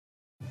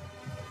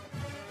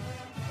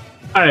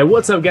All right,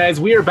 what's up, guys?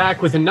 We are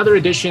back with another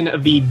edition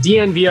of the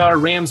DNVR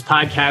Rams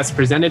podcast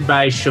presented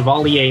by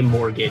Chevalier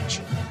Mortgage.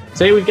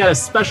 Today, we've got a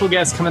special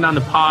guest coming on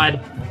the pod,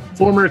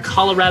 former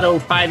Colorado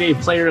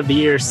 5A Player of the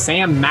Year,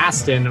 Sam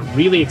Maston.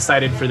 Really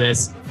excited for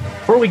this.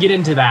 Before we get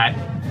into that,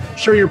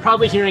 sure, you're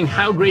probably hearing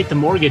how great the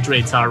mortgage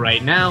rates are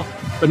right now,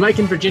 but Mike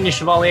and Virginia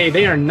Chevalier,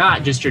 they are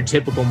not just your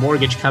typical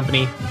mortgage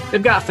company.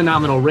 They've got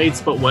phenomenal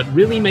rates, but what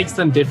really makes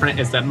them different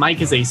is that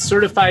Mike is a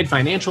certified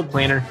financial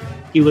planner.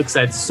 He looks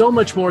at so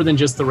much more than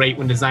just the rate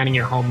when designing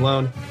your home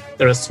loan.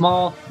 They're a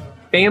small,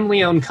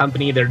 family-owned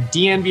company. They're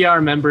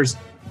DNVR members,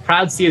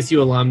 proud CSU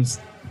alums.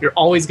 You're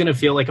always going to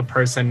feel like a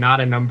person,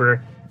 not a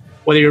number.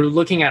 Whether you're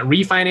looking at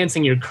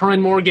refinancing your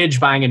current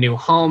mortgage, buying a new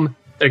home,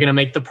 they're going to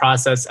make the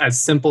process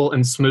as simple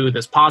and smooth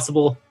as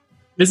possible.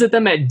 Visit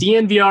them at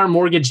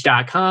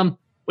dnvrmortgage.com.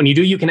 When you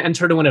do, you can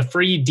enter to win a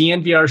free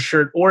DNVR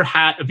shirt or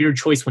hat of your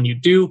choice when you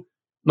do.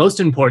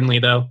 Most importantly,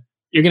 though,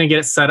 you're going to get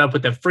it set up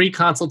with a free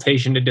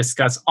consultation to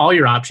discuss all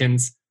your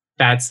options.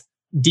 That's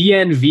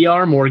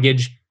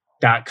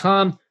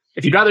dnvrmortgage.com.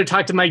 If you'd rather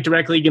talk to Mike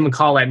directly, give him a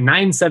call at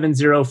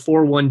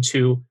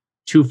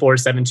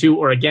 970-412-2472,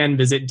 or again,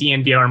 visit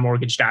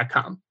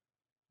dnvrmortgage.com.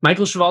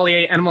 Michael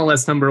Chevalier,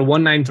 NMLS number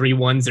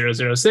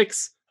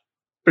 1931006.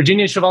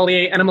 Virginia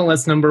Chevalier,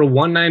 NMLS number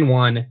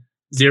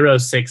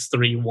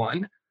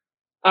 1910631.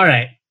 All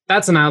right,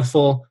 that's a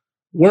mouthful.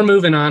 We're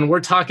moving on. We're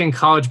talking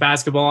college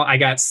basketball. I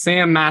got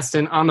Sam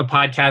Maston on the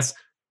podcast.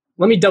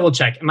 Let me double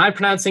check. Am I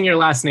pronouncing your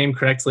last name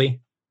correctly?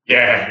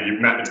 Yeah,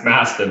 it's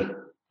Maston.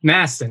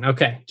 Maston.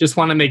 Okay. Just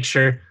want to make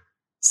sure.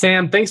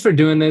 Sam, thanks for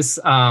doing this.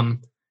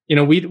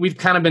 We've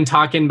kind of been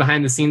talking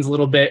behind the scenes a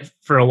little bit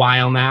for a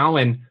while now,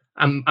 and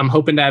I'm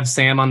hoping to have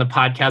Sam on the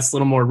podcast a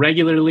little more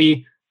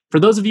regularly.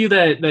 For those of you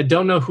that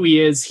don't know who he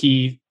is,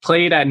 he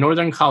played at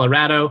Northern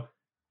Colorado,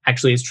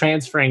 actually is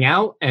transferring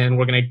out, and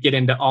we're going to get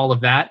into all of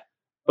that.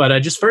 But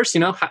just first,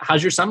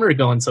 how's your summer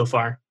going so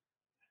far?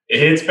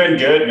 It's been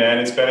good, man.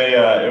 It's been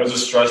it was a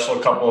stressful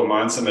couple of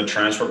months in the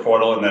transfer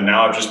portal. And then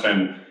now I've just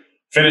been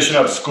finishing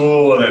up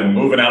school and then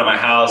moving out of my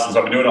house. And so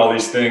I've been doing all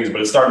these things,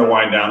 but it's starting to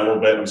wind down a little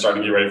bit. I'm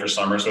starting to get ready for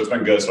summer. So it's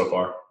been good so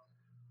far.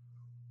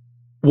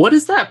 What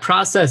is that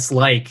process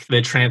like,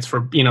 the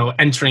transfer,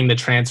 entering the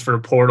transfer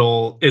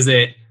portal? Is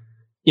it,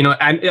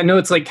 I know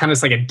it's like kind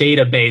of like a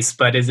database,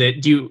 but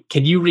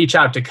can you reach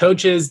out to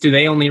coaches? Do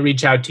they only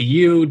reach out to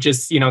you?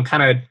 Just,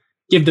 kind of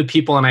give the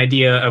people an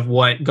idea of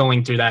what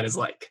going through that is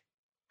like.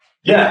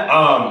 Yeah.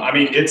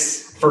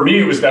 For me,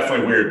 it was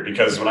definitely weird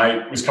because when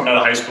I was coming out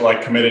of high school, I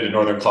committed to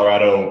Northern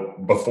Colorado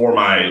before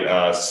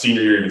my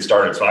senior year even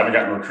started. So I haven't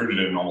gotten recruited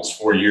in almost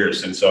 4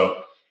 years. And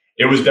so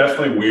it was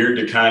definitely weird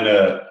to kind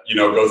of,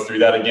 go through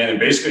that again. And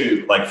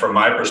basically, like from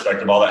my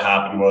perspective, all that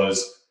happened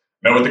was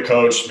met with the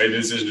coach, made the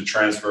decision to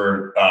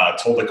transfer,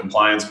 told the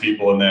compliance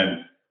people, and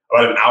then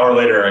about an hour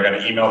later, I got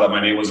an email that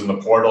my name was in the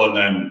portal. And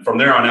then from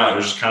there on out, it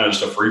was just kind of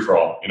just a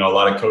free-for-all. A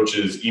lot of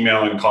coaches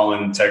emailing,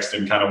 calling,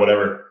 texting, kind of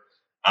whatever.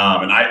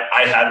 And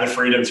I had the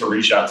freedom to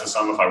reach out to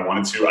some if I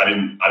wanted to. I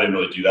didn't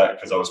really do that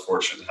because I was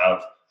fortunate to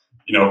have,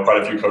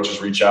 quite a few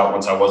coaches reach out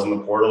once I was in the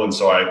portal. And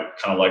so I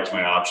kind of liked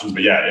my options.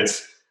 But yeah,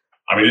 it's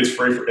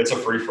free. It's a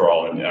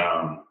free-for-all. And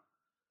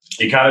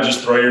you kind of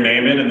just throw your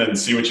name in and then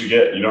see what you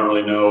get. You don't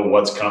really know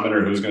what's coming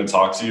or who's going to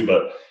talk to you,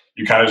 but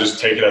you kind of just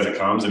take it as it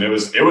comes. And it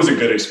was a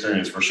good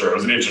experience for sure. It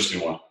was an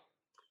interesting one.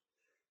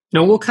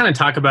 We'll kind of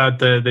talk about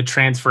the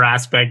transfer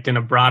aspect in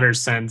a broader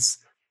sense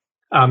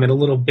in a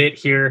little bit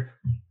here.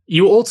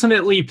 You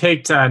ultimately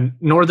picked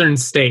Northern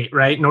State,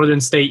 right? Northern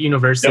State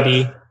University.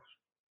 Yep.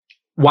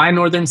 Why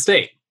Northern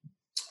State?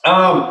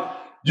 I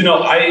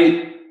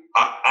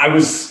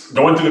was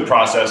going through the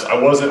process.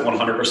 I wasn't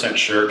 100%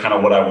 sure kind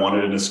of what I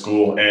wanted in a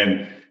school.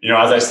 And,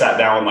 as I sat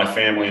down with my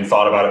family and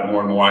thought about it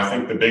more and more, I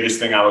think the biggest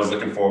thing I was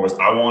looking for was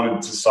I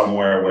wanted to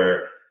somewhere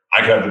where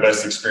I could have the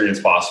best experience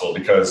possible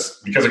because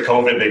of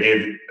COVID, they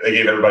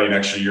gave everybody an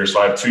extra year.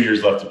 So I have 2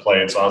 years left to play.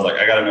 And so I was like,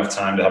 I got enough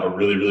time to have a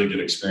really, really good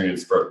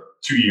experience for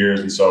 2 years.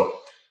 And so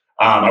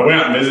I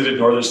went out and visited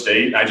Northern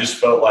State. I just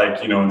felt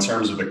like, in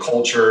terms of the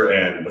culture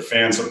and the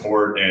fan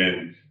support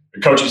and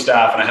the coaching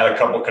staff, and I had a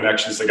couple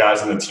connections to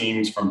guys on the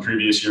teams from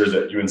previous years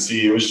at UNC.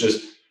 It was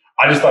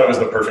I just thought it was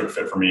the perfect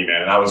fit for me,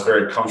 man. And I was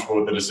very comfortable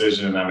with the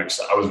decision, and I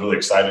was really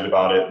excited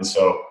about it. And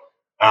so,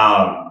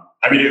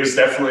 it was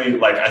definitely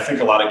like, I think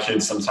a lot of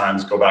kids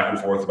sometimes go back and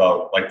forth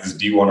about like this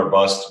D1 or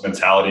bust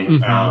mentality.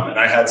 Mm-hmm. And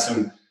I had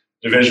some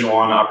Division I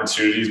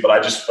opportunities, but I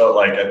just felt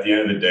like at the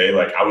end of the day,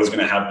 like I was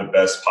going to have the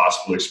best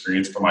possible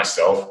experience for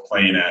myself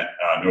playing at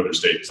Northern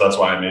State. So that's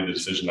why I made the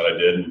decision that I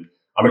did. And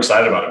I'm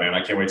excited about it, man.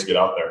 I can't wait to get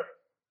out there.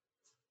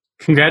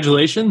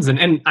 Congratulations.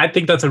 And I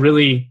think that's a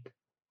really,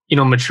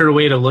 mature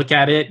way to look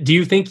at it. Do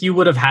you think you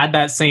would have had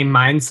that same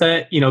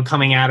mindset,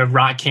 coming out of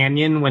Rock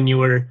Canyon when you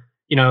were,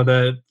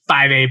 the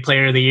 5A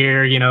Player of the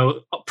Year,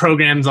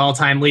 program's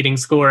all-time leading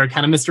scorer,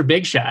 kind of Mr.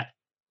 Big Shot?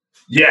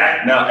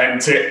 Yeah, no,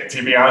 and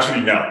to be honest with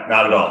you, no,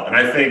 not at all. And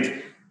I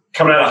think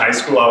coming out of high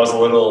school, I was a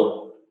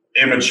little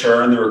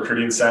immature in the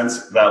recruiting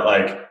sense that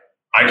like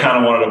I kind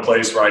of wanted a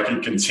place where I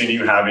could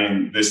continue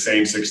having the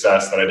same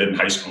success that I did in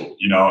high school,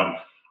 and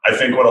I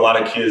think what a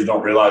lot of kids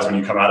don't realize when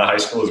you come out of high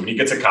school is when you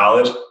get to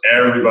college,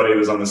 everybody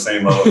was on the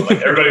same level.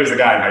 Like everybody was a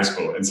guy in high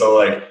school. And so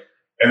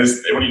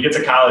when you get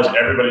to college,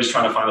 everybody's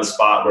trying to find a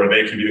spot where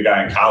they can be the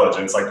guy in college.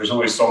 And it's like, there's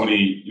only so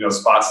many,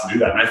 spots to do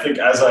that. And I think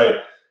as I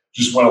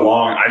just went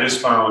along, I just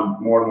found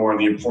more and more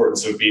the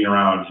importance of being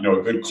around,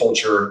 a good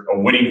culture, a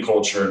winning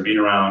culture, and being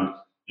around,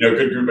 a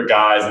good group of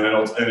guys, and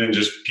then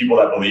just people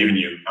that believe in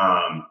you.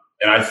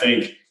 And I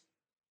think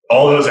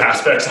all those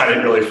aspects I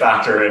didn't really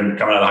factor in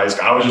coming out of high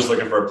school. I was just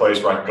looking for a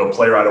place where I could go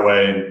play right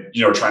away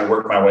and, try and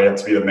work my way up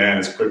to be the man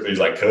as quickly as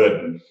I could.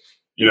 And,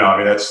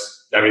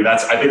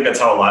 I think that's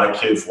how a lot of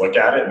kids look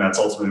at it. And that's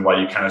ultimately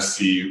why you kind of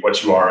see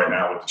what you are right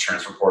now with the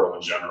transfer portal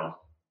in general.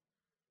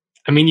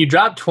 I mean, you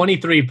dropped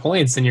 23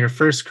 points in your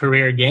first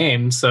career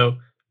game. So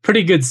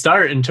pretty good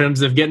start in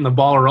terms of getting the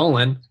ball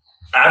rolling.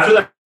 After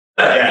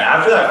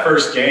that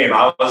first game,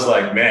 I was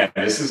like, man,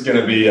 this is going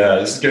to be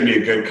a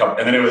good cup.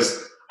 And then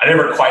I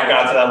never quite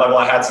got to that level.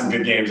 I had some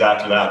good games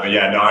after that, but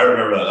I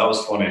remember that. That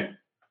was funny.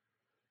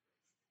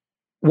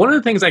 One of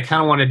the things I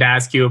kind of wanted to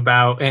ask you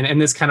about, and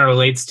this kind of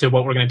relates to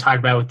what we're going to talk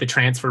about with the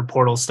transfer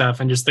portal stuff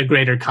and just the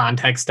greater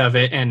context of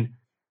it. And,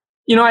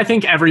 I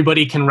think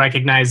everybody can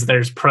recognize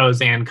there's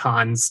pros and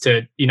cons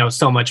to,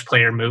 so much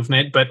player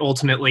movement, but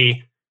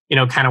ultimately,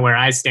 kind of where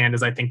I stand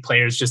is I think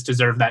players just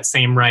deserve that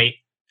same right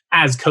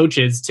as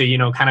coaches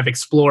to, kind of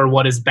explore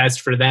what is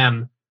best for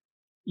them.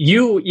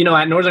 You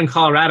at Northern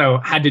Colorado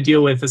had to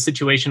deal with a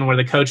situation where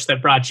the coach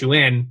that brought you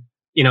in,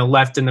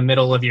 left in the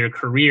middle of your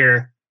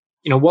career.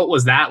 What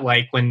was that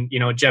like when,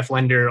 Jeff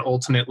Linder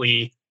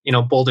ultimately,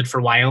 bolted for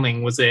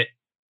Wyoming?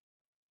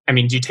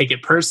 Do you take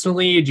it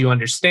personally? Do you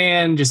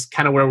understand? Just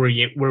kind of where were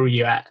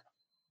you at?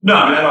 No,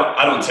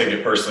 I don't take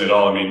it personally at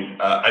all.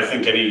 I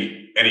think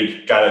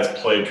any guy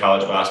that's played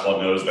college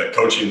basketball knows that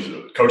coaching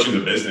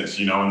the business,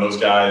 and those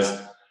guys,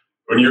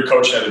 when you're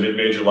coaching at a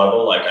mid-major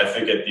level, like I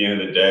think at the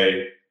end of the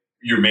day,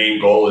 your main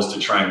goal is to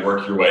try and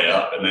work your way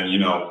up. And then,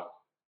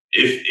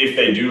 if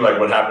they do like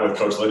what happened with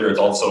Coach Linder, it's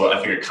also, I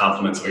think, a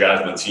compliment to the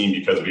guys on the team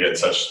because we had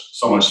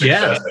so much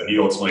success that he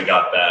ultimately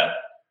got that,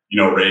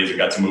 raise and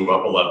got to move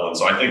up a level. And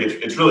so I think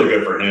it's really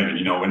good for him.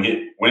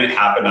 And, when it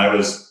happened, I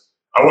was,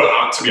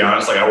 to be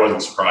honest, like I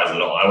wasn't surprised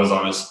at all. I was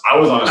honestly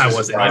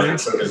surprised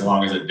it took as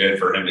long as it did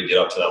for him to get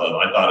up to that level.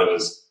 I thought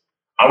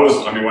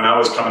when I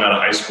was coming out of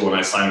high school and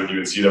I signed with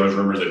UNC, there was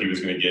rumors that he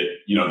was going to get,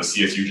 the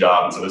CSU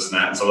job and so this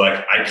and that. And so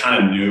like, I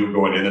kind of knew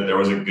going in that there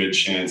was a good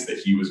chance that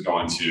he was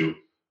going to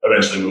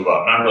eventually move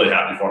up. And I'm really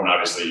happy for him. And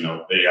obviously,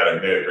 they had a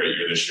great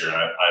year this year. And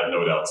I have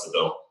no doubts that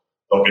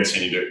they'll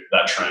continue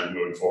that trend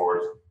moving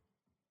forward.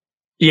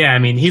 Yeah.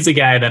 He's a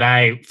guy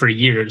that for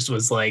years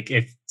was like,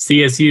 if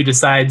CSU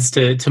decides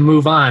to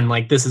move on,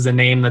 like this is a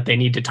name that they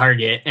need to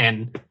target.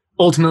 And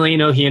ultimately,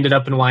 he ended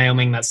up in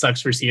Wyoming. That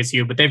sucks for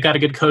CSU, but they've got a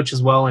good coach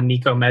as well, and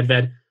Nico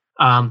Medved.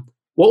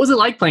 What was it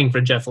like playing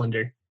for Jeff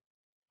Linder?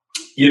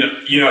 He's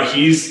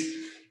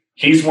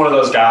one of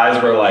those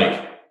guys where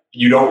like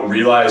you don't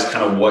realize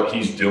kind of what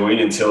he's doing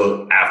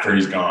until after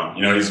he's gone.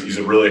 He's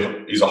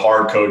a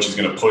hard coach. He's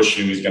going to push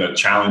you. He's going to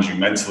challenge you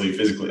mentally,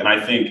 physically. And I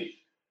think,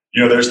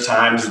 there's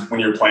times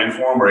when you're playing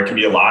for him where it can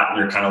be a lot and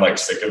you're kind of like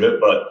sick of it.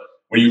 But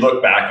when you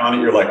look back on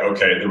it, you're like,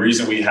 okay, the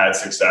reason we had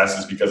success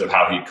is because of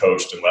how he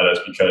coached and led us,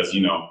 because,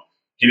 he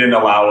didn't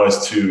allow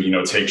us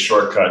to, take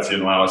shortcuts. He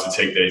didn't allow us to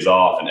take days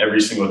off. And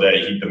every single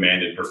day he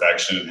demanded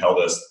perfection and held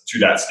us to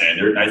that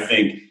standard. And I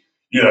think,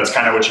 that's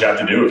kind of what you have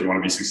to do if you want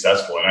to be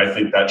successful. And I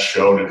think that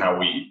showed in how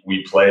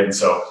we played. And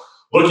so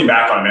looking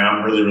back on it,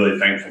 I'm really, really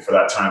thankful for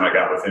that time I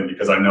got with him,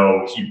 because I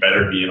know he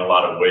bettered me in a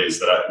lot of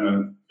ways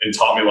and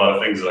taught me a lot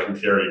of things that I can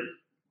carry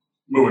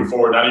moving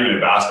forward, not even in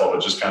basketball,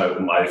 but just kind of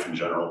in life in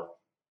general.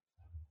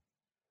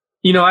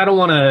 I don't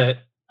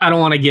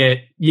want to get,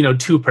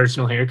 too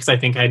personal here, because I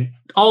think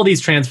all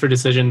these transfer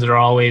decisions are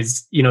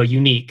always,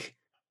 unique.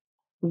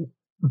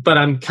 But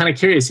I'm kind of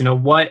curious,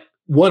 what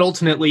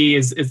ultimately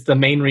is the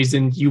main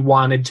reason you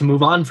wanted to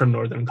move on from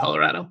Northern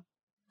Colorado?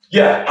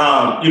 Yeah.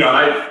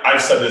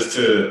 I've said this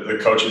to the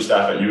coaching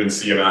staff at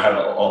UNC. I have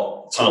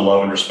a ton of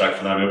love and respect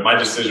for them. My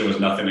decision was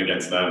nothing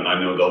against them. And I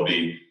know they'll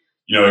be,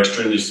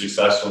 extremely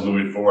successful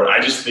moving forward.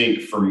 I just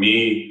think for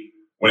me,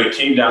 when it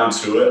came down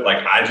to it,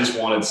 like I just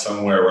wanted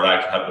somewhere where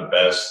I could have the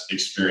best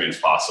experience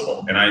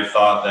possible. And I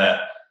thought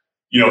that,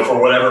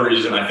 for whatever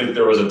reason, I think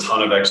there was a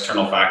ton of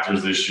external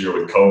factors this year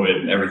with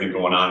COVID and everything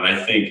going on. And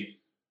I think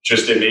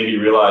just it made me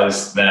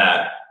realize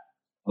that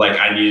like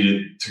I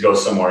needed to go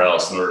somewhere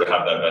else in order to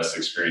have that best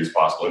experience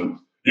possible. And,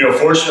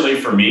 fortunately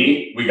for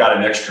me, we got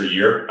an extra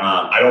year.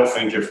 I don't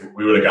think if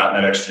we would have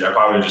gotten that extra year, I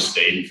probably would have just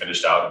stayed and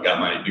finished out and got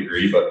my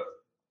degree. But,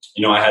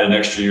 I had an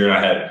extra year and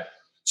I had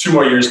 2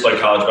 more years to play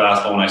college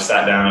basketball. When I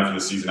sat down after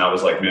the season, I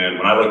was like, man,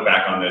 when I look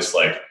back on this,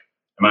 like,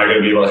 am I going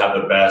to be able to have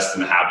the best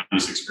and the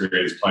happiest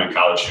experience playing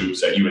college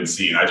hoops at UNC?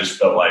 And I just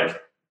felt like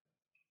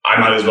I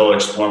might as well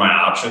explore my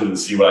options and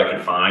see what I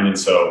could find. And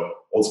so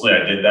ultimately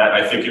I did that.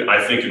 I think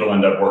it'll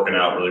end up working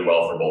out really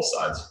well for both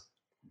sides.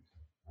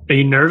 Are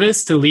you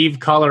nervous to leave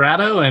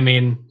Colorado?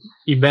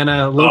 You've been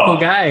a local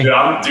guy.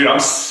 Dude, I'm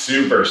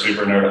super,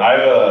 super nervous.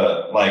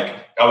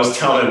 I was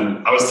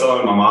telling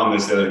my mom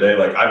this the other day,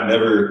 like I've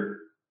never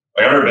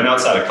been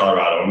outside of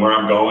Colorado, and where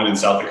I'm going in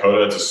South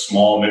Dakota, it's a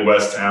small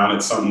Midwest town.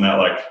 It's something that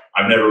like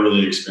I've never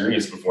really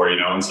experienced before,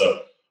 and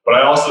so, but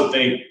I also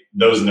think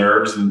those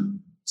nerves and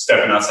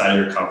stepping outside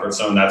of your comfort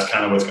zone, that's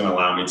kind of what's going to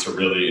allow me to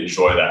really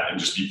enjoy that and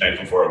just be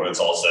thankful for it when it's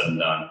all said and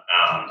done.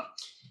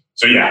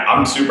 So yeah,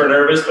 I'm super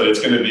nervous, but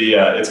it's going to be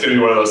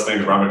one of those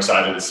things where I'm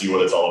excited to see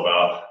what it's all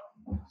about.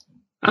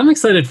 I'm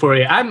excited for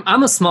you.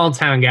 I'm a small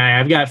town guy.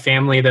 I've got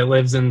family that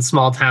lives in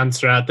small towns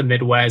throughout the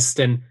Midwest,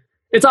 and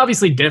it's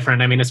obviously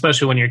different. I mean,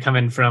 especially when you're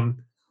coming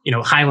from,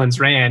 Highlands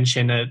Ranch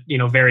in a,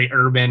 very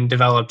urban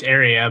developed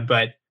area,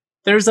 but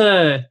there's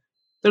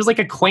like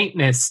a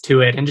quaintness to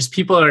it, and just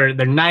they're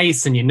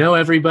nice, and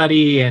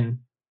everybody, and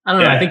I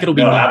don't know. I think it'll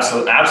be neat.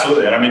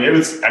 Absolutely. And I mean, it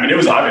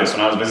was obvious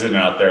when I was visiting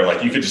out there.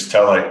 Like you could just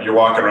tell, like you're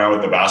walking around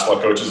with the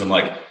basketball coaches, and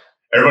like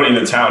everybody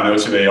in the town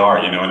knows who they are,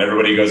 and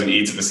everybody goes and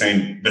eats at the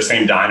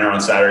same diner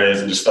on Saturdays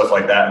and just stuff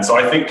like that. And so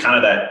I think kind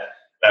of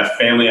that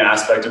family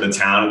aspect of the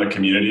town and the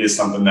community is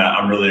something that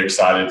I'm really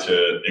excited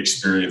to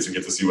experience and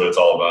get to see what it's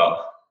all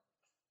about.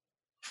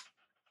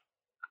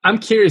 I'm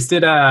curious,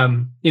 did,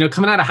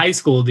 coming out of high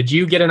school, did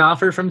you get an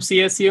offer from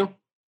CSU?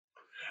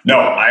 No,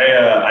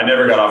 I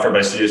never got offered by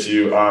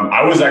CSU.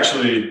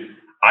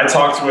 I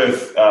talked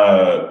with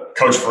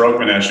Coach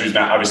Verokmanesh, who's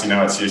obviously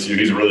now at CSU.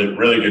 He's a really,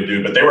 really good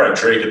dude, but they were at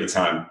Drake at the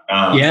time. So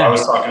I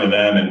was talking to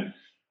them, and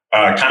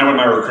kind of when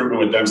my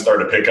recruitment with them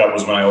started to pick up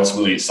was when I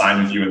ultimately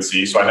signed with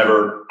UNC. So I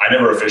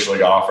never officially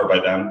got offered by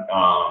them.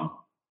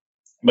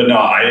 But no,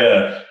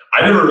 I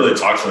never really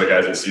talked to the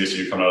guys at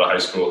CSU coming out of high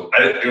school.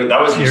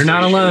 You're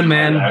not alone,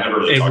 man.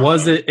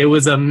 It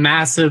was a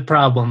massive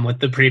problem with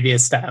the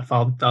previous staff.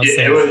 I'll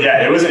say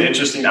it was an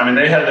interesting. I mean,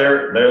 they had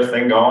their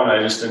thing going.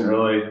 I just didn't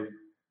really.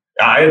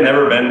 I had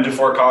never been to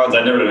Fort Collins.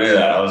 I never did any of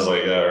that. I was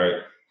like, yeah,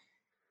 right.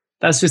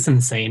 That's just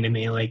insane to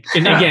me. Like,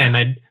 and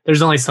again,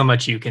 there's only so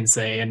much you can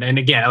say. And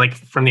again, like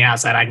from the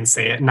outside, I can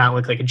say it and not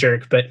look like a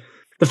jerk. But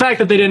the fact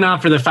that they didn't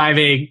offer the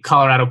 5A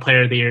Colorado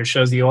Player of the Year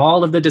shows you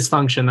all of the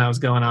dysfunction that was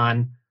going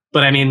on.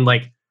 But I mean,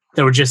 like,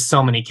 there were just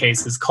so many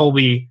cases.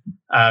 Colby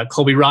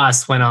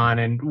Ross went on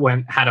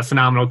and had a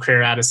phenomenal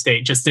career out of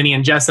state.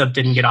 Justinian Jessup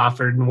didn't get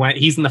offered and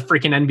he's in the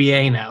freaking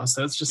NBA now.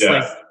 So it's just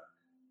like,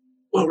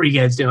 what were you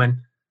guys doing?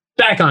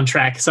 Back on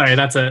track. Sorry,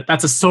 that's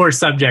a sore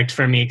subject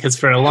for me because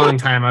for a long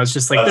time I was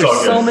just like,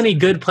 there's so many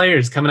good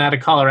players coming out of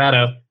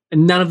Colorado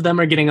and none of them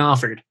are getting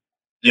offered.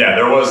 Yeah,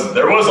 there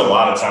was a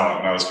lot of talent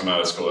when I was coming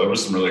out of school. There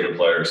was some really good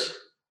players.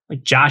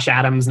 Like Josh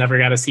Adams never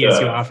got a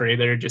CSU offer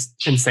either.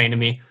 Just insane to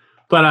me.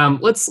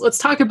 But let's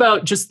talk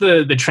about just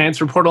the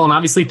transfer portal. And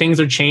obviously things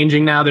are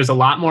changing now. There's a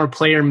lot more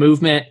player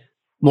movement,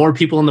 more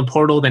people in the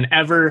portal than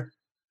ever.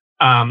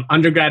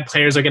 Undergrad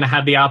players are going to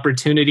have the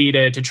opportunity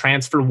to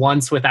transfer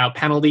once without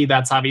penalty.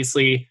 That's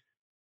obviously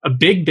a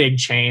big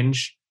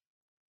change.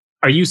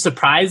 Are you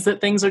surprised that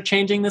things are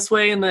changing this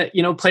way and that,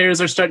 players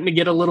are starting to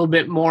get a little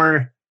bit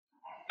more,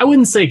 I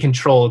wouldn't say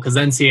control because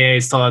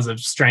NCAA still has a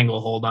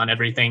stranglehold on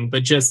everything,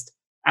 but just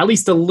at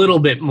least a little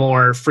bit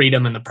more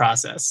freedom in the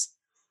process?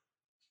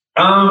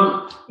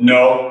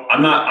 No,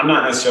 I'm not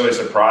necessarily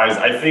surprised.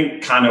 I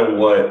think kind of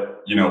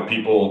what,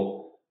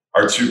 people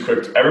are too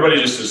quick. Everybody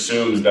just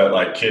assumes that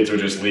like kids are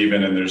just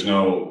leaving and there's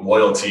no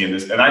loyalty in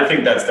this. And I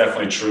think that's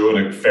definitely true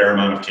in a fair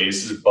amount of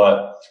cases.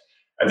 But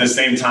at the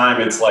same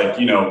time, it's like,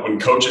 when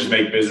coaches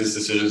make business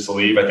decisions to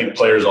leave, I think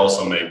players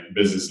also make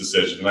business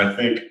decisions. And I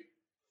think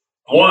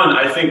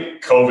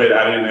COVID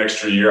added an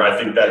extra year. I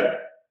think that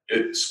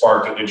it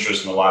sparked an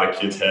interest in a lot of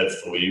kids'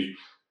 heads to leave.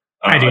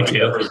 I do too.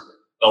 There was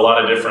a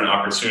lot of different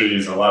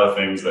opportunities and a lot of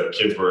things that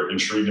kids were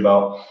intrigued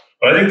about.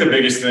 But I think the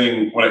biggest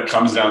thing when it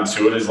comes down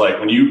to it is like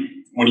when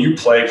you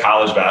play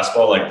college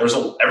basketball, like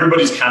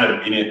everybody's kind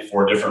of in it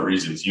for different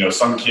reasons.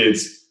 Some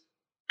kids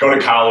go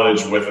to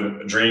college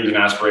with dreams and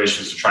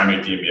aspirations to try and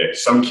make the NBA.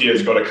 Some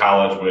kids go to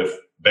college with,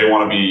 they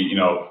want to be,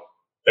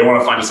 they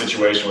want to find a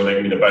situation where they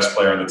can be the best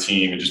player on the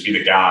team and just be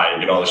the guy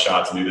and get all the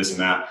shots and do this and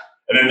that.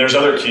 And then there's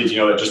other kids,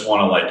 that just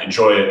want to like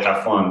enjoy it,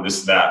 have fun,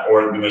 this, that,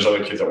 or then there's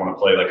other kids that want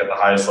to play like at the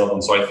highest level.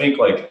 And so I think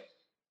like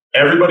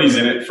everybody's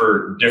in it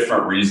for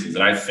different reasons.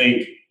 And I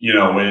think,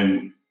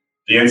 when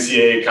the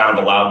NCAA kind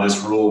of allowed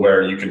this rule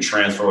where you can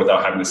transfer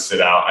without having to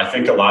sit out, I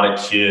think a lot of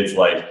kids,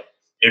 like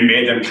it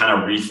made them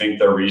kind of rethink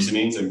their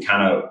reasonings and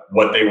kind of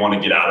what they want to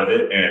get out of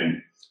it.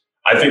 And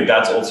I think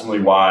that's ultimately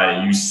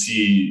why you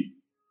see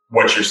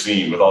what you're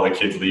seeing with all the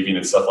kids leaving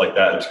and stuff like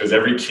that. It's because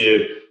every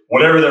kid,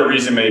 whatever their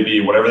reason may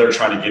be, whatever they're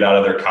trying to get out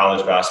of their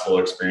college basketball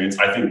experience,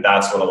 I think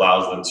that's what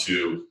allows them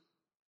to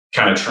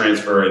kind of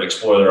transfer and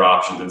explore their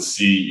options and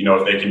see,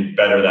 if they can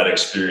better that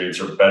experience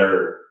or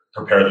better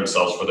prepare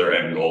themselves for their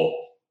end goal.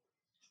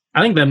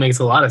 I think that makes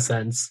a lot of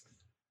sense.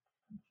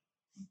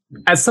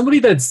 As somebody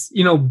that's,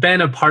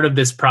 been a part of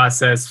this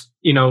process,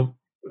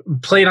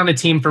 played on a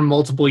team for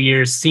multiple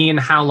years, seeing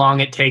how long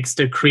it takes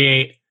to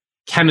create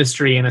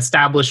chemistry and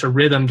establish a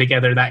rhythm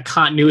together, that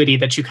continuity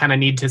that you kind of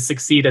need to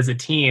succeed as a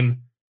team.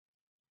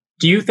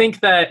 Do you think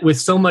that with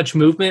so much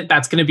movement,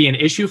 that's going to be an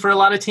issue for a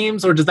lot of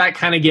teams, or does that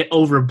kind of get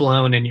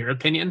overblown in your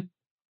opinion?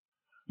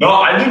 No,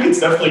 I think it's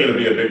definitely going to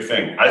be a big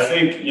thing. I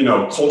think,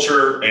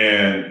 culture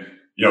and,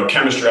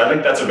 chemistry, I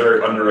think that's a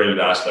very underrated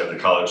aspect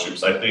of college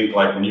hoops. I think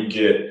like when you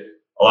get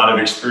a lot of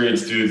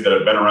experienced dudes that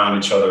have been around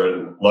each other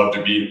and love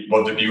to be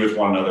with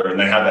one another and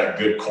they have that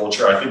good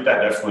culture, I think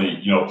that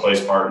definitely, plays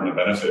part in the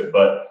benefit.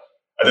 But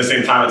at the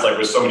same time, it's like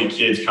with so many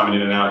kids coming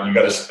in and out, you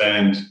got to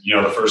spend,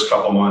 the first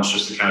couple months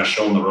just to kind of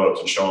show them the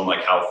ropes and show them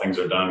like how things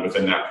are done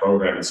within that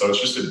program. And so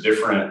it's just it's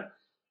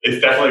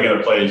definitely going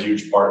to play a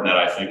huge part in that,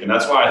 I think. And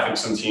that's why I think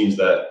some teams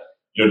that,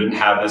 didn't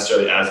have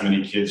necessarily as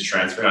many kids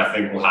transferring, I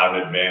think will have an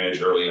advantage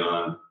early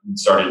on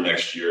starting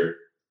next year.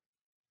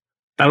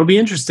 That'll be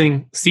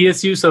interesting.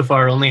 CSU so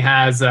far only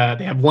has,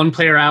 they have one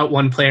player out,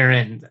 one player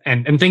in,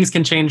 and things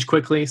can change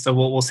quickly. So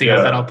we'll see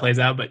how that all plays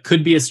out, but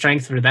could be a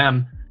strength for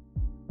them.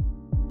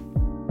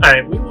 All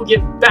right, we will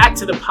get back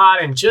to the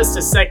pod in just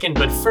a second,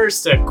 but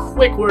first, a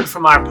quick word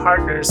from our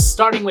partners,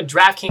 starting with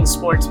DraftKings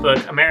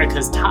Sportsbook,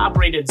 America's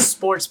top-rated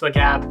sportsbook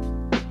app.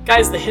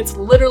 Guys, the hits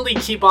literally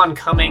keep on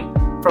coming.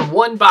 From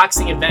one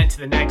boxing event to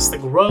the next, the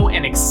grow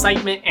in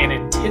excitement and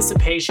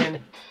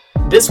anticipation.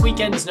 This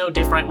weekend is no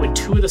different, with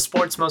two of the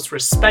sport's most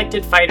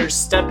respected fighters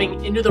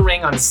stepping into the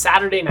ring on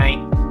Saturday night.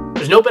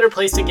 There's no better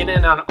place to get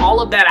in on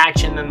all of that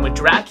action than with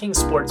DraftKings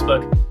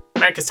Sportsbook,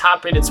 America's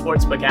top-rated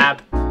sportsbook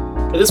app.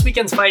 For this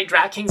weekend's fight,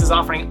 DraftKings is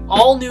offering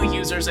all new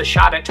users a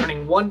shot at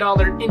turning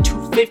 $1 into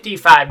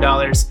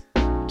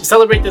 $55. To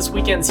celebrate this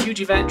weekend's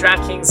huge event,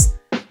 DraftKings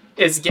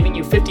is giving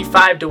you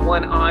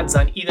 55-1 odds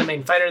on either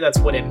main fighter. That's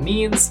what it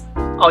means.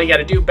 All you got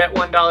to do, bet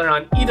 $1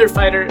 on either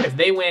fighter. If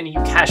they win,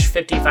 you cash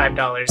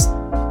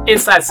 $55.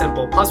 It's that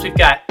simple. Plus, we've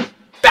got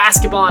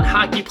basketball and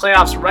hockey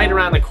playoffs right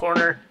around the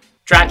corner.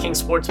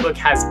 DraftKings Sportsbook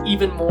has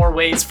even more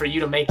ways for you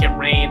to make it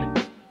rain.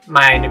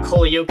 My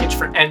Nikola Jokic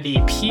for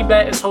MVP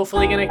bet is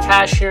hopefully going to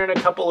cash here in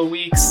a couple of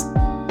weeks.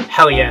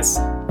 Hell yes.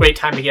 Great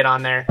time to get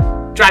on there.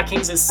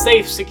 DraftKings is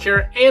safe,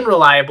 secure, and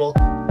reliable,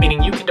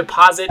 meaning you can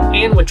deposit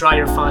and withdraw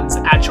your funds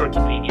at your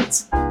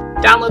convenience.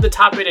 Download the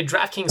top-rated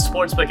DraftKings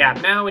Sportsbook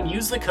app now and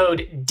use the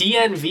code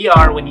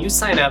DNVR when you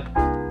sign up.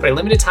 For a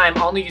limited time,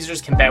 all new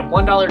users can bet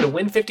 $1 to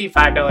win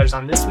 $55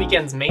 on this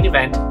weekend's main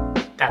event.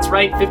 That's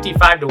right,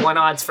 55-1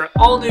 odds for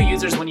all new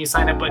users when you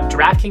sign up at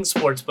DraftKings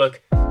Sportsbook.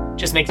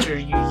 Just make sure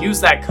you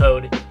use that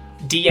code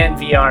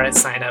DNVR at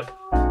sign up.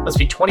 Must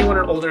be 21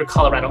 or older,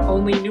 Colorado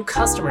only, new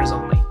customers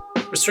only.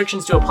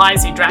 Restrictions to apply.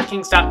 See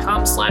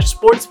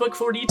DraftKings.com/sportsbook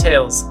for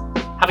details.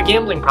 Have a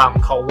gambling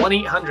problem? Call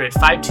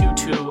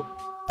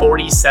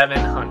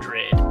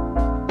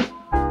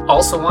 1-800-522-4700.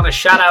 Also want to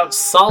shout out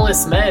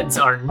Solace Meds,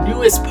 our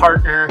newest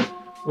partner.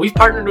 We've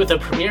partnered with a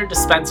premier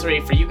dispensary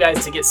for you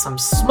guys to get some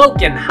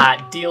smoking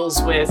hot deals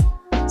with.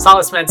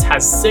 Solace Meds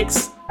has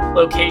 6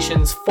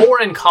 locations,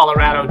 4 in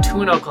Colorado,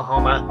 2 in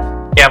Oklahoma.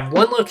 They have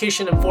 1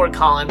 location in Fort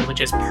Collins,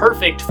 which is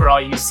perfect for all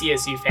you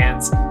CSU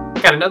fans.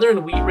 Got another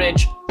in Wheat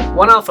Ridge,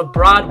 1 off of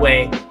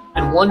Broadway,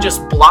 and 1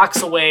 just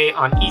blocks away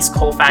on East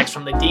Colfax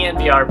from the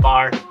DNVR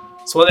bar.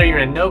 So whether you're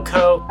in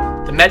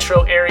NoCo, the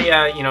metro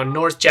area,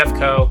 North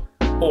Jeffco,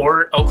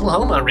 or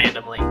Oklahoma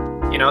randomly,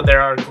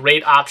 there are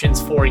great options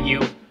for you.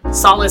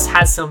 Solace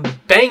has some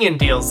banging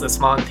deals this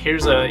month.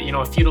 Here's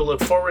a few to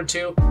look forward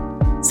to.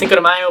 Cinco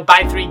de Mayo,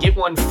 buy 3, get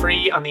 1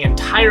 free on the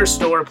entire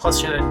store,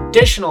 plus an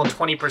additional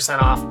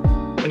 20% off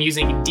when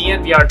using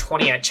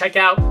DNVR20 at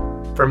checkout.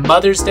 For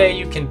Mother's Day,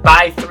 you can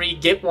buy 3,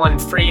 get 1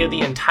 free of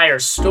the entire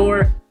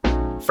store.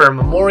 For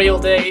Memorial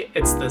Day,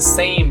 it's the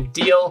same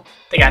deal.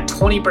 They got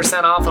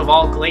 20% off of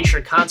all Glacier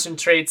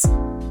concentrates,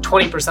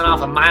 20% off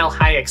of Mile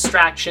High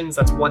extractions,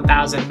 that's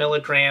 1,000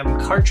 milligram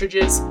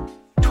cartridges,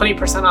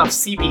 20% off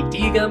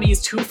CBD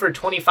gummies, 2 for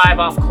 $25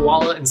 off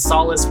Koala and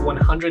Solace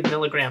 100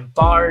 milligram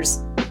bars,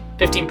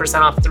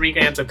 15% off 3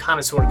 grams of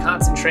Connoisseur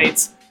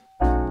concentrates.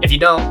 If you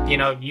don't,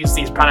 use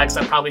these products,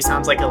 that probably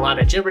sounds like a lot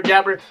of jibber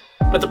jabber.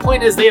 But the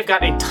point is, they have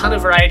got a ton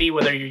of variety,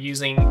 whether you're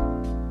using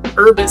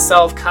herb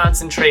itself,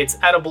 concentrates,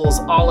 edibles,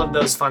 all of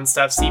those fun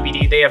stuff,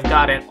 CBD, they have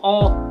got it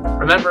all.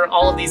 Remember,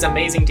 all of these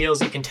amazing deals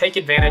you can take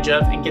advantage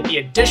of and get the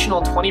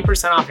additional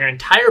 20% off your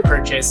entire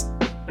purchase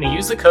when you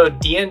use the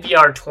code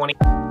DNVR20.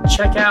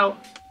 Check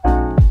out.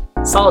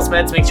 Solace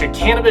Meds makes your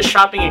cannabis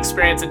shopping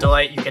experience a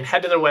delight. You can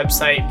head to their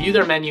website, view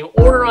their menu,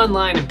 order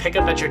online, and pick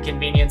up at your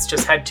convenience.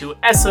 Just head to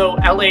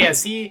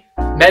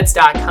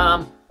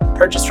SOLASEmeds.com.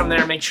 Purchase from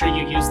there. Make sure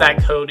you use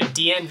that code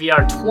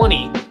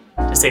DNVR20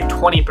 to save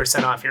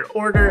 20% off your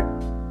order.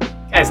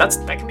 Guys,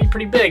 that can be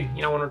pretty big.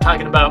 When we're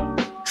talking about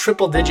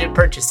triple-digit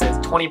purchases,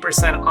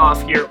 20%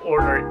 off your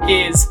order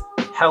is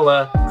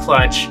hella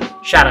clutch.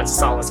 Shout out to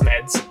Solace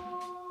Meds.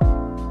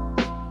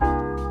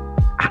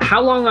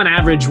 How long on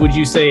average would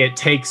you say it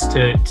takes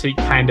to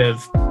kind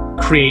of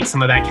create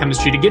some of that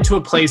chemistry to get to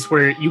a place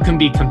where you can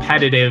be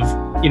competitive,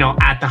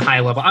 at the high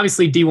level?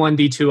 Obviously D1,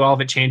 D2, all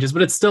of it changes,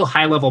 but it's still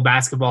high level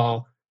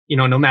basketball,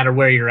 no matter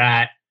where you're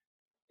at.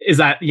 Is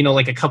that,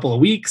 like a couple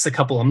of weeks, a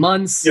couple of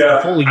months, a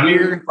full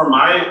year? From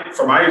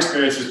my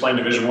experiences playing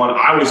Division I,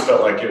 I always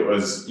felt like it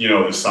was,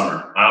 the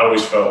summer. I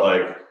always felt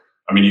like,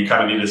 you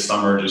kind of need a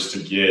summer just to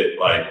get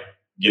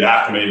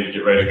acclimated, to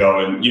get ready to go.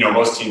 And,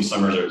 most teams'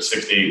 summers are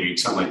 6 to 8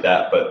 weeks, something like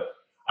that. But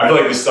I feel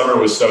like this summer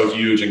was so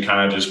huge and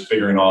kind of just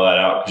figuring all that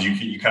out,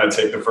 because you kind of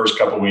take the first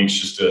couple of weeks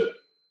just to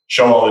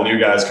show all the new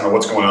guys kind of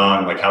what's going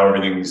on, like how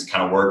everything's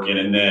kind of working.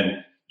 And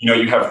then,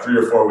 you have 3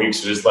 or 4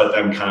 weeks to just let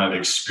them kind of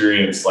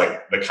experience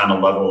like the kind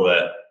of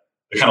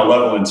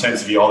level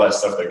intensity, all that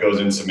stuff that goes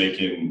into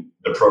making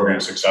the program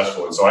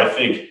successful. And so I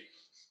think,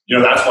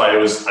 that's why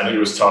I think it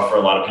was tough for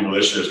a lot of people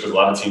this year, because a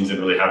lot of teams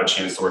didn't really have a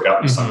chance to work out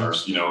in the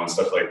summers, and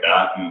stuff like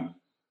that. And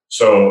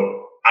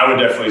so I would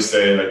definitely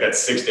say like that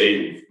 6 to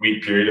 8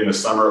 week period in the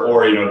summer,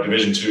 or,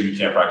 Division II, you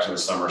can't practice in the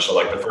summer. So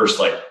like the first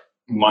like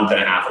month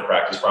and a half of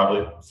practice,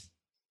 probably.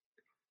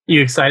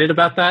 You excited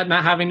about that,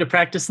 not having to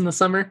practice in the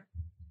summer?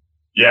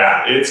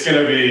 Yeah, it's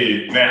going to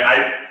be, man,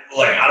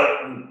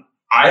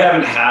 I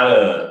haven't had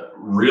a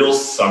real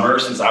summer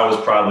since I was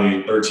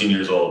probably 13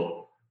 years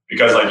old.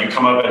 Because like you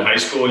come up in high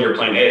school and you're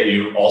playing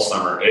AAU all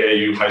summer,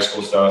 AAU high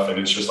school stuff. And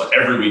it's just like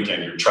every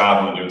weekend you're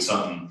traveling, doing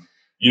something,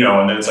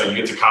 and then it's like you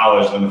get to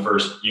college and the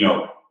first,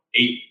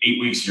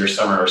 8 weeks of your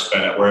summer are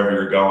spent at wherever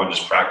you're going,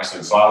 just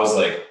practicing. So I was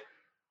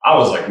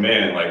like,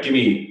 man, like give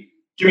me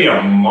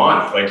a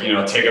month, like,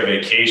 take a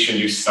vacation,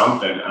 do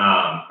something.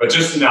 But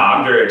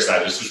I'm very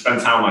excited just to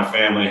spend time with my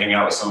family, hang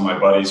out with some of my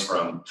buddies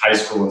from high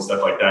school and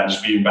stuff like that. And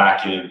just being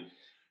back in,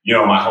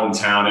 my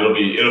hometown, it'll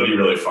be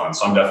really fun.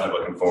 So I'm definitely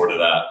looking forward to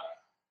that.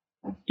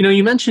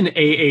 You mentioned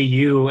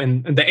AAU,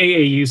 and the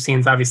AAU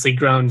scene's obviously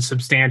grown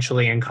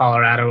substantially in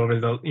Colorado over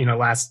the,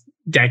 last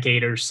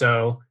decade or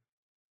so.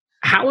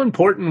 How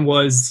important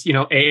was,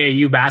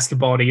 AAU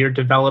basketball to your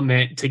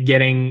development, to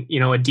getting,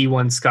 a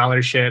D1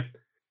 scholarship?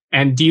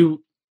 And do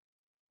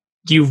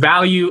you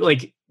value,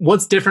 like,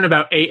 what's different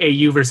about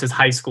AAU versus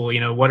high school?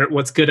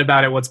 What's good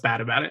about it? What's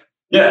bad about it?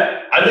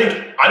 Yeah, I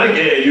think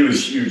AAU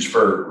is huge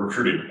for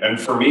recruiting. And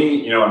for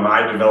me, in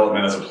my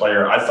development as a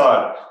player, I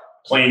thought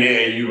playing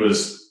AAU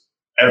was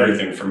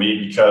everything for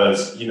me,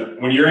 because,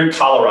 when you're in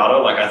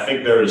Colorado, like I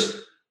think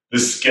there's the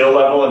skill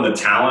level and the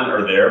talent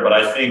are there. But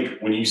I think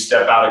when you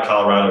step out of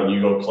Colorado and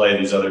you go play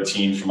these other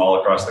teams from all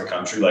across the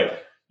country,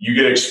 like you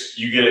get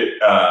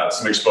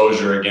some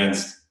exposure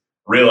against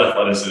real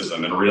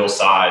athleticism and real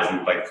size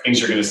and like things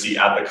you're going to see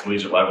at the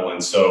collegiate level.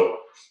 And so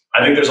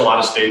I think there's a lot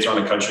of states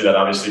around the country that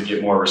obviously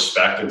get more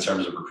respect in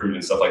terms of recruiting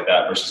and stuff like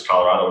that versus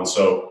Colorado. And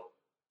so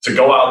to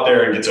go out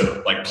there and get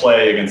to like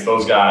play against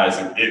those guys,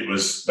 and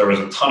there was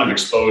a ton of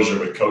exposure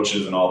with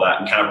coaches and all that,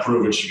 and kind of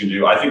prove what you can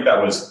do. I think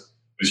that was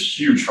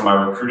huge for my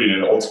recruiting,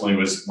 and ultimately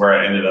was why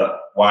I ended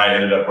up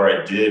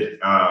where I did.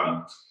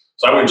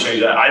 So I wouldn't change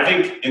that. I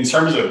think in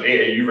terms of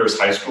AAU versus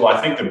high school, I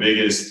think the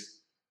biggest,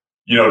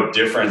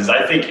 difference is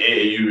I think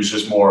AAU is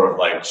just more of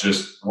like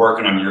just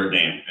working on your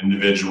game,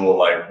 individual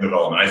like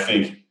development. I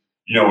think,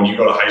 when you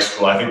go to high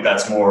school, I think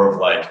that's more of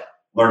like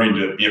learning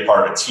to be a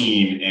part of a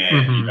team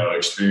and,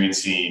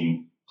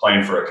 experiencing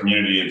playing for a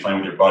community and playing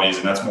with your buddies.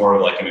 And that's more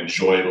of like an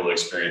enjoyable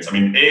experience. I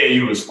mean,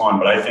 AAU was fun,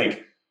 but I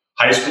think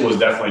high school is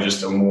definitely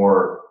just a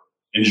more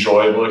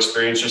enjoyable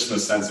experience, just in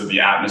the sense of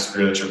the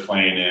atmosphere that you're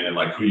playing in and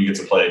like who you get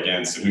to play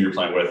against and who you're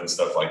playing with and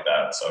stuff like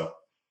that. So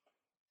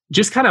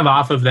just kind of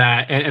off of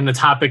that and the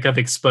topic of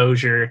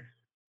exposure,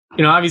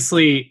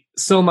 obviously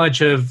so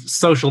much of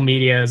social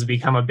media has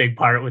become a big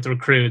part with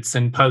recruits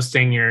and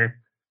posting your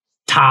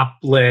top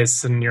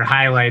lists and your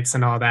highlights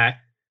and all that.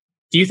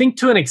 Do you think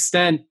to an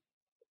extent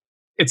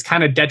it's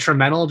kind of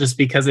detrimental just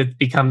because it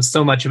becomes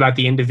so much about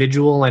the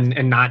individual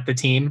and not the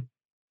team?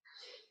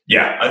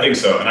 Yeah, I think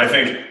so. And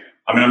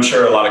I'm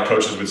sure a lot of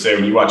coaches would say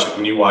when you watch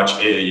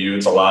AAU,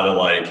 it's a lot of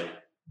like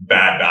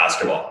bad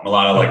basketball, a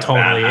lot of like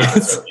totally bad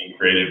habits are being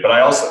created. But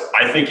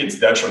I think it's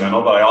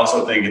detrimental, but I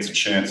also think it's a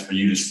chance for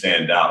you to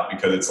stand out,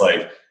 because it's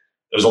like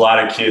there's a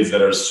lot of kids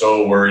that are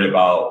so worried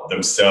about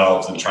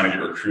themselves and trying to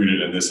get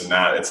recruited and this and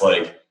that. It's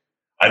like,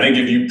 I think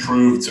if you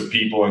prove to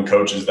people and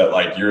coaches that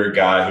like you're a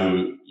guy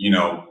who,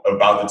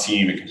 about the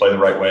team and can play the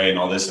right way and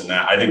all this and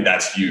that, I think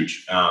that's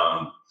huge.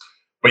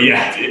 But yeah,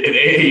 at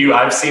AAU,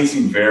 I've seen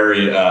some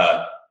very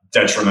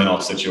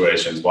detrimental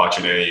situations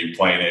watching AAU,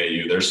 playing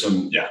AAU. There's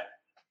some,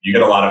 you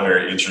get a lot of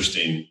very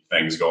interesting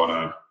things going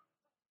on.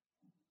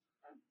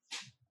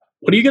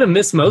 What are you going to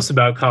miss most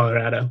about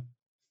Colorado?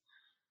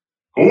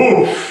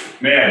 Ooh,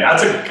 man,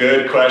 that's a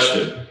good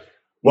question.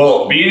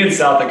 Well, being in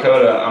South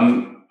Dakota,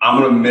 I'm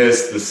going to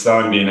miss the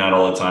sun being out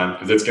all the time,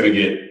 because it's going to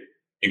get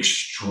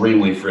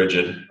extremely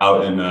frigid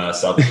out in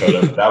South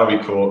Dakota. That'll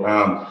be cool.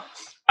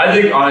 I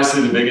think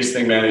honestly, the biggest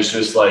thing, man, is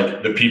just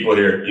like the people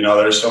here.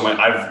 There's so many.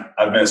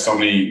 I've met so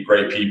many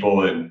great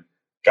people and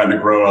gotten to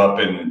grow up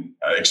and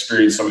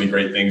experience so many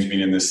great things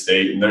being in this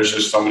state. And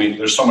there's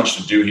so much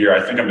to do here.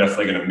 I think I'm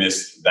definitely going to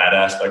miss that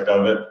aspect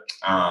of it.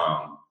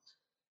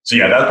 So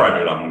yeah, that's probably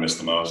what I'm going to miss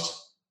the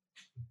most.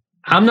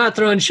 I'm not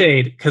throwing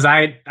shade, because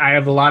I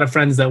have a lot of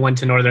friends that went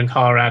to Northern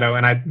Colorado,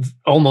 and I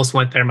almost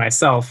went there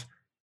myself.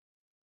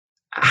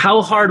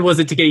 How hard was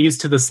it to get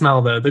used to the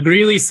smell, though? The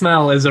Greeley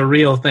smell is a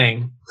real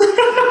thing.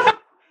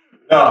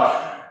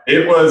 No,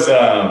 it was,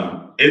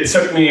 it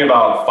took me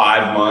about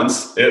 5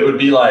 months. It would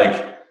be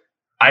like,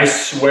 I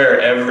swear,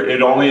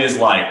 it only is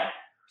like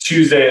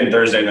Tuesday and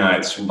Thursday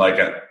nights from like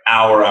at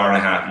hour and a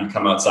half. You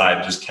come outside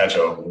and just catch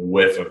a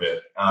whiff of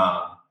it.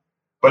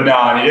 But no,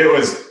 I mean,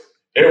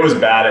 it was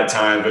bad at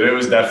times, but it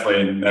was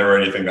definitely never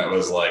anything that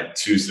was like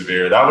too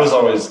severe. That was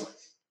always,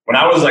 when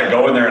I was like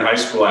going there in high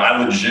school,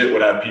 I legit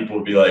would have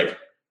people be like,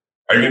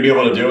 "Are you gonna be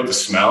able to deal with the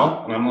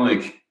smell?" And I'm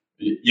like,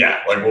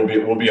 "Yeah, like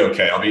we'll be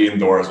okay. I'll be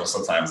indoors most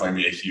of the time. It's not gonna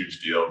be a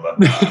huge deal." But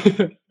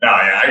no,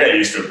 yeah, I got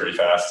used to it pretty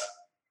fast.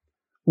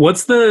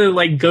 What's the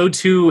like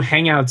go-to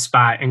hangout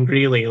spot in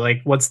Greeley?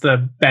 Like, what's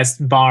the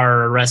best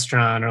bar or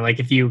restaurant? Or like,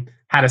 if you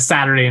had a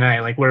Saturday night,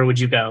 like, where would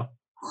you go?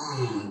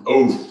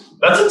 Oh,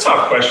 that's a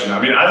tough question.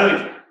 I mean, I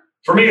think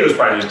for me, it was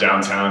probably just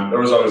downtown. There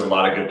was always a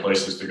lot of good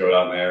places to go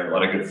down there, a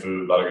lot of good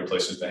food, a lot of good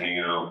places to hang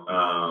out.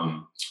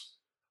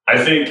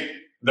 I think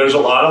there's a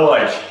lot of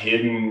like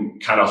hidden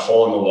kind of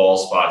hole in the wall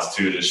spots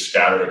too, just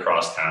scattered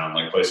across town,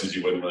 like places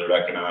you wouldn't really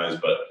recognize,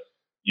 but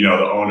you know,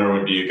 the owner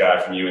would be a guy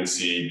from UNC,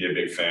 be a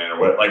big fan, or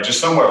what, like just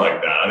somewhere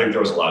like that. I think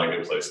there was a lot of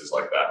good places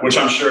like that, which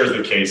I'm sure is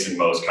the case in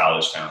most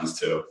college towns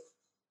too.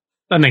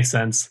 That makes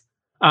sense.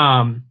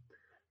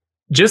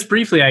 Just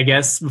briefly, I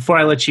guess, before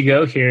I let you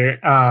go here,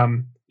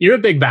 you're a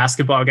big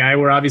basketball guy.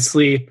 We're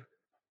obviously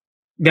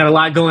got a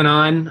lot going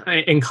on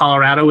in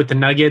Colorado with the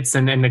Nuggets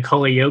and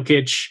Nikola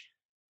Jokic.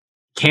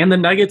 Can the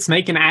Nuggets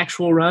make an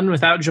actual run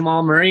without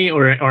Jamal Murray,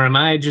 or am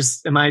I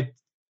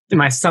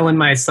selling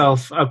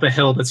myself up a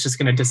hill that's just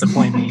going to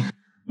disappoint me?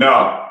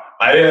 No,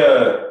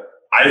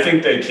 I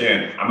think they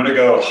can. I'm going to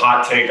go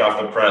hot take off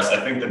the press.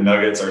 I think the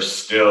Nuggets are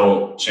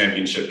still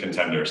championship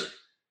contenders.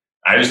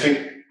 I just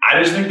think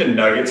the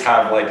Nuggets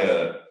have like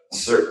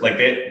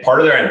part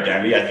of their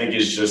identity, I think,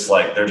 is just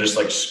like they're just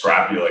like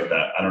scrappy like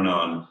that. I don't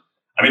know. And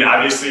I mean,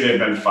 obviously they've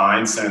been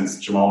fine since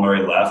Jamal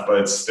Murray left, but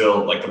it's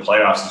still like the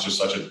playoffs is just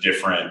such a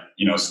different,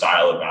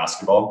 style of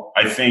basketball.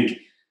 I think,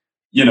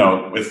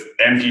 with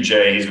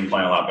MPJ, he's been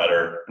playing a lot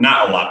better.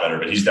 Not a lot better,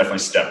 but he's definitely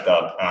stepped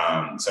up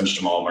since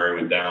Jamal Murray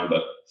went down.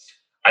 But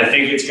I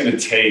think it's going to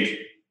take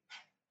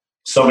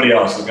somebody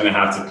else is going to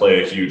have to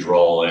play a huge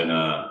role in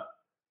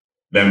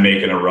them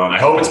making a run. I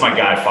hope it's my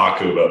guy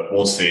Facu, but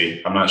we'll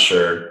see. I'm not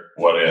sure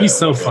what. He's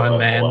so fun,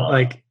 man.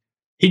 Like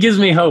he gives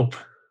me hope.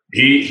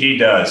 He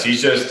does.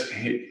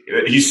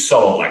 He's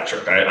so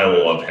electric. I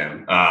love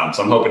him.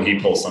 So I'm hoping he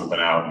pulls something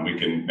out and we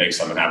can make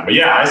something happen. But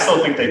yeah, I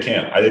still think they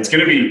can. It's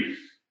gonna be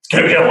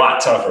a lot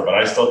tougher, but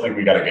I still think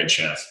we got a good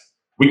chance.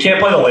 We can't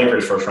play the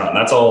Lakers first round.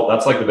 That's all.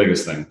 That's like the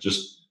biggest thing.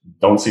 Just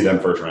don't see them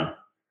first round.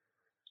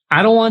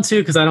 I don't want to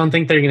because I don't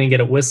think they're gonna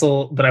get a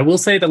whistle. But I will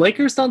say the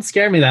Lakers don't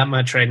scare me that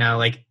much right now.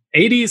 Like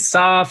AD's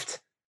soft,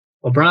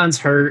 LeBron's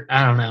hurt.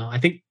 I don't know. I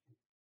think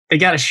they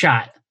got a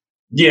shot.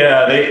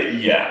 Yeah,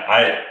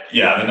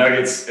 the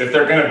Nuggets, if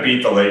they're going to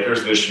beat the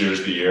Lakers this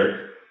year's the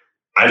year,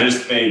 I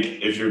just think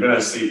if you're going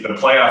to see the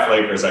playoff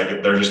Lakers, they're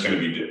going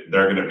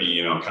to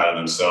be, kind of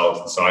themselves.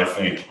 And so I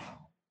think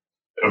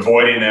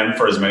avoiding them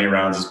for as many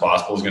rounds as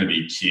possible is going to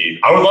be key.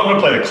 I would love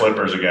to play the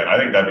Clippers again. I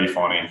think that'd be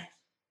funny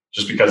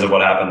just because of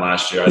what happened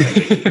last year. I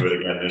think they can do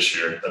it again this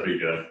year. That'd be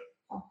good.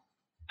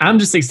 I'm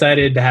just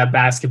excited to have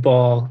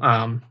basketball.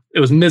 It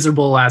was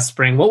miserable last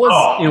spring. What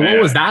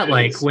was that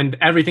like when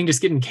everything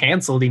just getting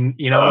canceled,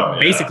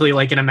 basically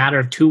like in a matter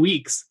of 2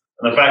 weeks?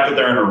 And the fact that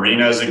they're in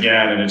arenas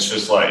again, and it's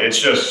just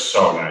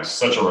so nice.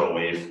 Such a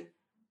relief.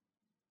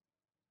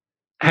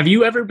 Have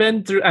you ever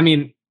been through, I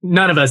mean,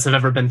 none of us have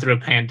ever been through a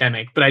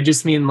pandemic, but I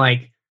just mean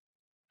like,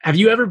 have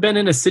you ever been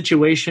in a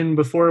situation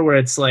before where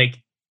it's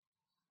like,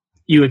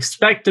 you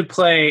expect to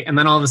play and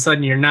then all of a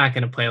sudden you're not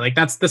going to play? Like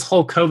that's this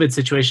whole COVID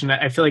situation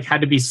that I feel like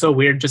had to be so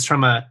weird just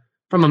from a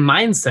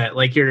mindset.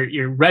 Like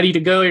you're ready to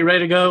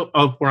go.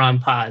 Oh, we're on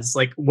pause.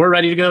 Like we're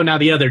ready to go. Now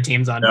the other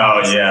team's on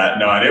pause. Yeah.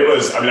 No, and it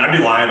was, I'd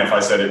be lying if I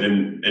said it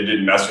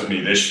didn't mess with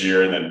me this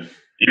year. And then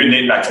even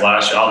dating back to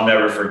last year, I'll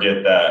never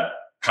forget that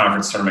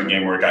conference tournament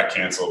game where it got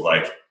canceled.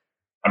 Like,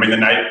 the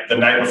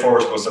night before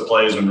we're supposed to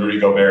play is when Rudy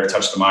Gobert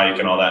touched the mic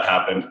and all that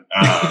happened.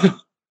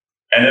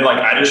 And then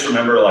I just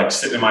remember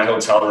sitting in my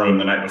hotel room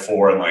the night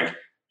before and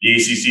the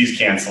ACC's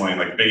canceling,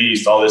 Big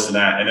East, all this and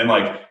that. And then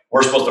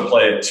we're supposed to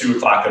play at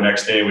 2:00 the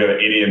next day. We have an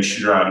 8 a.m.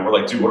 shoot around and we're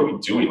like, dude, what are we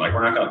doing?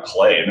 We're not going to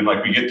play. And then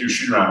we get through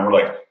shoot around and we're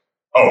like,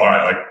 oh, all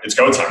right, it's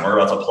go time. We're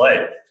about to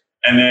play.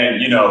 And then,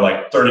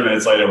 30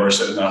 minutes later, we're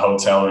sitting in a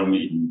hotel room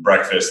eating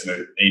breakfast and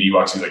the AD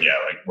walks in, he's like, yeah,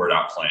 we're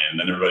not playing. And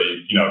then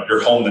everybody,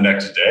 you're home the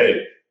next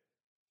day.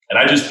 And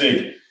I just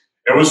think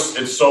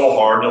it's so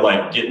hard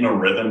to get in a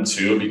rhythm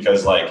too,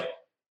 because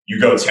you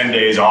go 10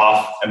 days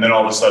off and then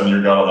all of a sudden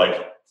you're going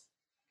to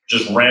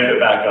just ramp it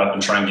back up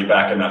and try and get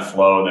back in that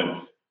flow. And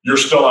then you're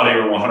still not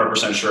even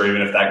 100% sure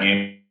even if that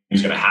game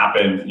is going to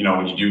happen,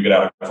 when you do get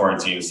out of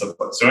quarantine and stuff.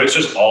 So it's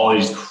just all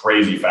these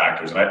crazy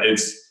factors. And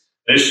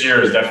this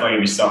year is definitely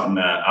going to be something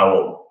that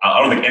I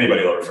don't think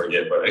anybody will ever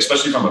forget, but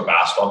especially from a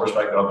basketball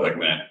perspective, I'll be like,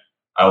 man,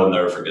 I will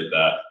never forget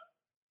that.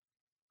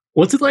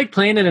 What's it like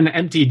playing in an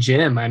empty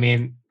gym? I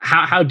mean,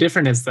 how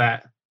different is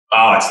that?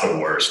 Oh, it's the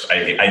worst.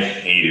 I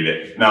hated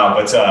it. No,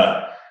 but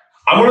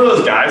I'm one of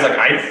those guys,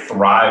 I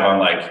thrive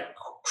on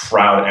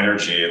crowd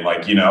energy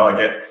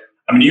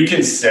and you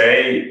can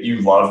say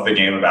you love the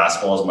game of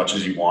basketball as much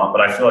as you want, but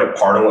I feel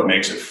part of what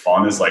makes it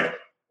fun is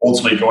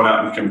ultimately going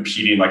out and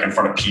competing like in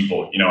front of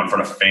people, you know, in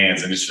front of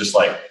fans. And it's just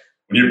like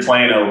when you're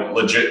playing a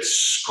legit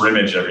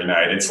scrimmage every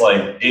night, it's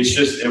like,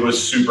 it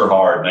was super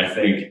hard. And I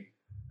think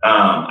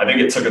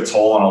it took a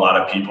toll on a lot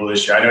of people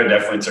this year. I know it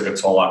definitely took a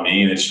toll on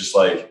me. And it's just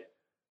like,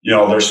 you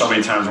know, there's so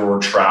many times where we're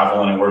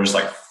traveling and we're just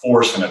like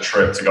forcing a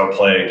trip to go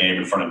play a game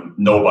in front of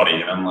nobody.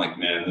 And I'm like,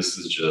 man, this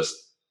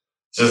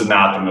is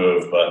not the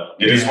move, but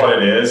it is what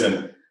it is.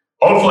 And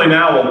hopefully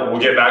now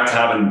we'll get back to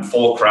having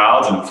full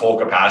crowds and full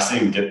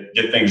capacity and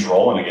get things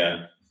rolling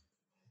again.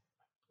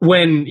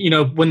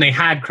 When they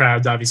had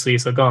crowds, obviously,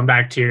 so going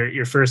back to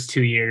your first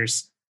 2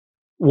 years,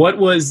 what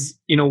was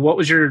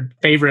your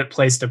favorite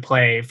place to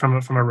play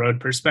from a road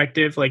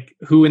perspective? Like,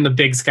 who in the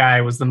Big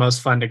Sky was the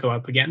most fun to go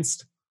up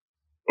against?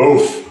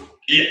 Oof.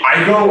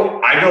 I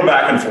go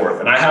back and forth,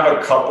 and I have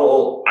a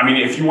couple. I mean,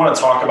 if you want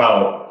to talk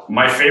about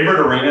my favorite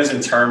arenas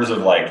in terms of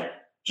like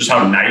just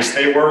how nice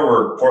they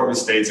were Portland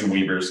State's and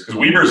Weber's, because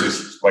Weber's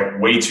is like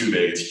way too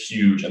big. It's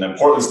huge. And then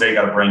Portland State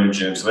got a brand new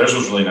gym. So theirs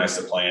was really nice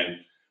to play in.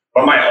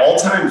 But my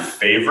all-time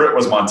favorite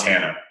was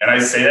Montana. And I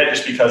say that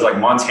just because like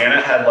Montana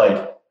had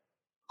like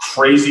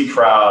crazy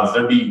crowds.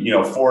 There'd be, you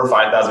know, 4,000 or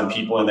 5,000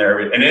 people in there.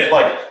 And it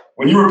like,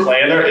 when you were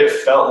playing there, it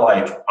felt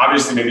like,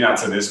 obviously maybe not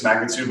to this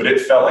magnitude, but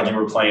it felt like you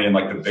were playing in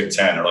like the Big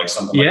Ten or like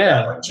something like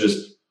that. Like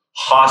just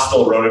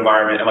hostile road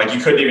environment. And like,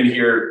 you couldn't even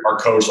hear our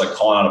coach like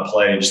calling out a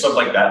play and just stuff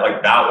like that.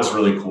 Like that was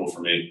really cool for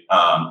me.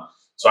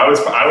 So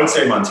I would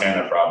say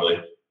Montana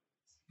probably.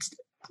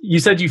 You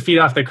said you feed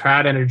off the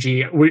crowd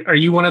energy. Are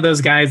you one of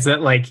those guys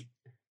that like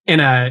and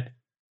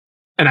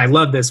I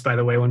love this, by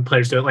the way, when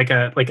players do it, like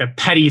a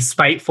petty,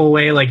 spiteful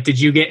way? Like, did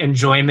you get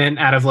enjoyment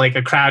out of like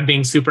a crowd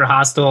being super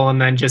hostile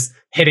and then just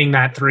hitting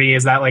that three?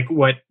 Is that like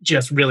what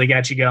just really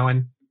got you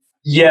going?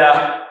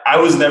 Yeah, I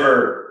was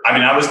never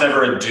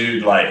a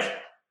dude like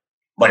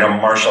a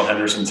Marshall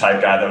Henderson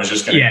type guy that was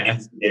just going to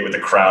instigate with the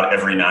crowd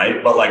every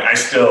night. But like, I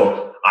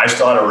still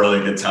had a really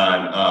good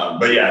time.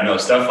 But yeah, no,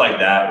 stuff like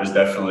that was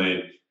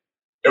definitely.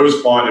 It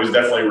was fun. It was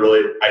definitely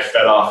I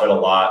fed off it a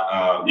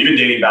lot. Even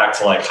dating back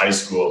to like high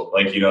school,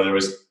 like, you know, there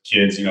was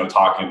kids, you know,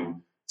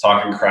 talking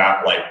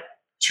crap like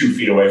 2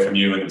 feet away from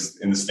you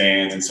in the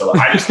stands. And so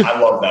I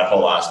love that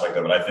whole aspect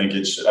of it. I think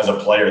it's, as a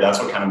player, that's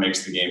what kind of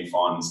makes the game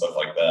fun and stuff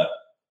like that.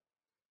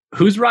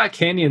 Who's Rock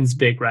Canyon's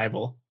big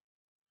rival?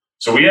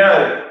 So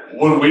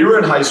when we were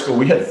in high school,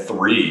 we had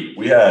 3.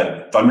 We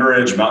had Thunder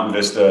Ridge, Mountain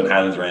Vista, and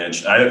Highlands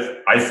Ranch.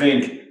 I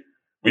think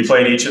we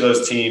played each of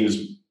those teams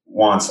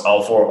once,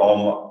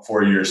 all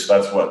 4 years. So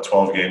that's what,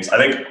 12 games. I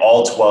think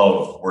all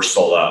 12 were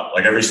sold out.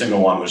 Like every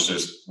single one was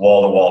just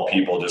wall to wall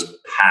people, just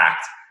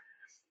packed.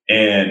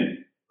 And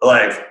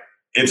like,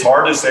 it's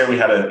hard to say we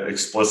had an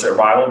explicit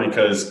rival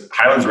because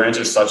Highlands Ranch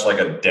is such like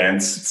a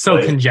dense, so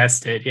place.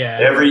 Congested.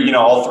 Yeah.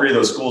 All 3 of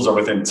those schools are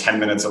within 10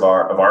 minutes of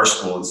our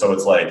school. And so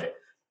it's like,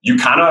 you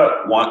kind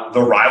of want,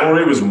 the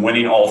rivalry was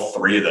winning all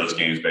 3 of those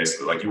games,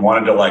 basically. Like you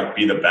wanted to like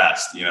be the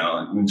best, you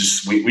know, and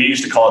just we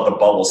used to call it the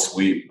bubble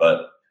sweep,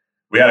 but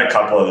we had a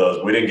couple of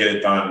those. We didn't get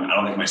it done. I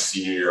don't think my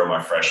senior year or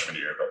my freshman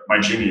year, but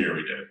my junior year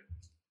we did.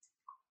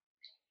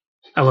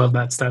 I love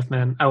that stuff,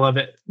 man. I love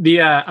it. I'm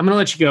going to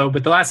let you go,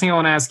 but the last thing I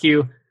want to ask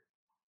you,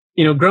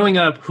 you know, growing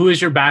up, who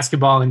is your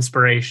basketball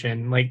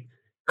inspiration? Like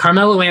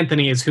Carmelo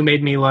Anthony is who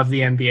made me love the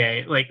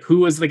NBA. Like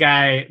who was the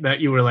guy that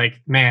you were like,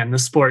 man,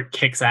 this sport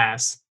kicks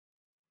ass?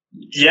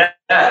 Yeah.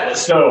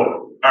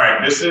 So, all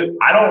right,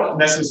 I don't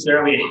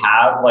necessarily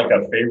have like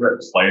a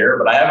favorite player,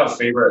 but I have a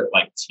favorite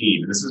like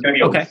team. This is going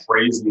to be a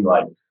crazy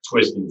like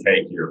twist and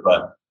take here.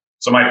 But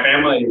so my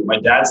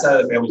dad's side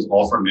of the family is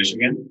all from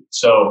Michigan.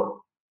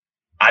 So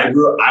I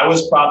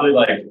was probably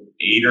like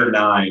 8 or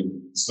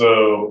 9.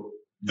 So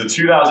the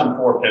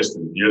 2004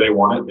 Pistons, the year they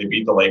won it, they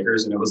beat the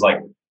Lakers, and it was like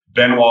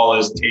Ben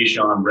Wallace,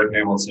 Tayshaun, Rip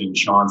Hamilton,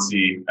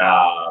 Chauncey,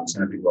 I'm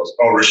trying to think who else.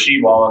 Oh,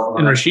 Rasheed Wallace.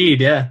 And Rasheed,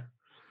 yeah.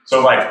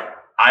 So like,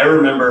 I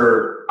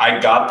remember I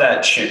got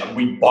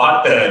we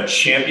bought the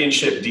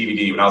championship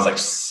DVD when I was like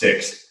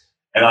 6.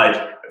 And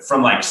like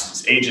from like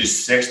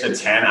ages 6 to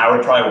 10, I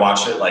would probably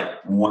watch it like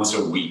once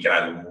a week. And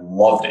I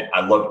loved it.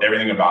 I loved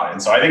everything about it.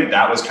 And so I think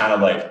that was kind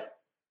of like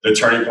the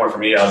turning point for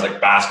me. I was like,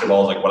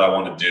 basketball is like what I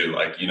want to do.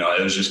 Like, you know,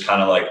 it was just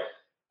kind of like,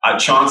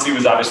 Chauncey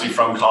was obviously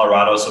from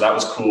Colorado, so that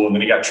was cool. And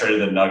then he got traded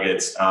to the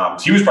Nuggets. So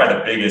he was probably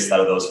the biggest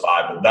out of those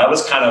 5. But that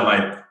was kind of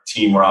my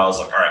team where I was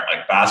like, all right,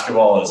 like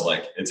basketball is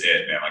like, it's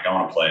it, man. Like I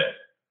want to play it.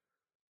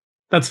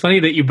 That's funny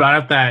that you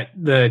brought up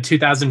the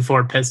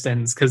 2004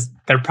 Pistons because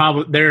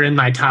they're in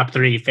my top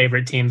 3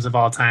 favorite teams of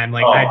all time.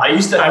 Like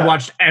I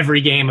watched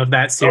every game of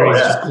that series.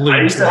 Just glued.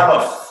 I used to have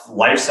a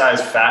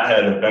life-size fat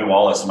head of Ben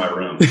Wallace in my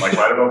room, like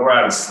right above where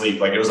I would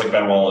sleep. Like it was like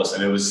Ben Wallace,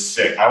 and it was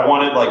sick.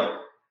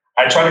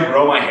 I tried to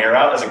grow my hair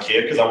out as a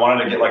kid because I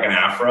wanted to get like an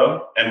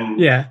afro, and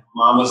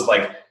Mom was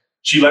like,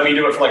 she let me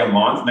do it for like a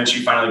month, and then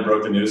she finally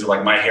broke the news that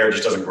like my hair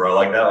just doesn't grow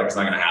like that. Like it's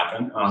not going to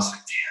happen. And I was like,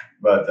 damn,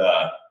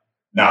 but.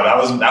 No, that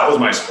was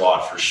my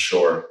squad for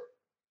sure.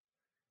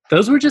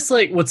 Those were just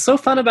like, what's so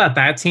fun about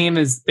that team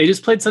is they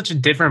just played such a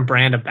different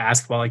brand of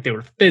basketball. Like they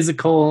were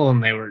physical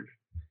and they were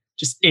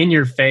just in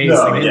your face.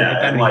 No,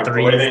 and like the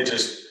way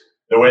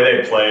the way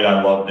they played,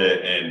 I loved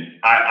it. And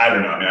I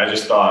don't know. I mean, I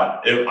just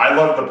thought I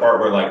loved the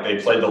part where like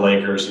they played the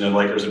Lakers, and the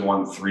Lakers had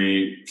won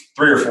three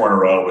or four in a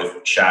row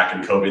with Shaq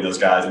and Kobe and those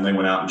guys, and they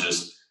went out and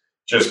just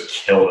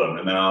killed them.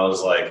 And then I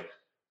was like,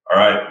 all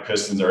right,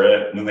 Pistons are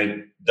it. And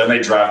then they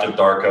drafted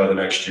Darko the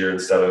next year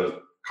instead of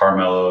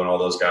Carmelo and all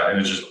those guys, and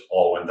it just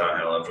all went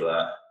downhill after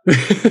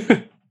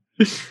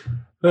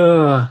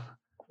that.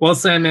 Well,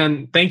 Sam,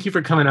 man, thank you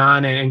for coming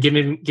on and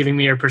giving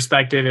me your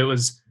perspective. It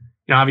was,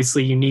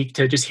 obviously unique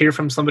to just hear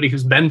from somebody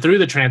who's been through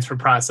the transfer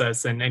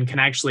process and can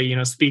actually,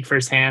 speak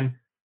firsthand.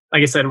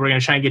 Like I said, we're going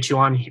to try and get you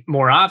on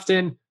more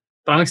often,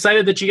 but I'm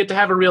excited that you get to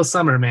have a real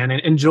summer, man,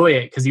 and enjoy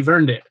it because you've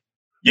earned it.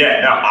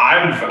 Yeah, no,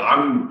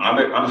 I'm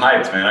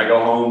hyped, man. I go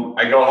home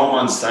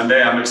on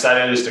Sunday. I'm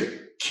excited just to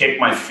kick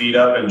my feet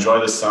up, enjoy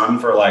the sun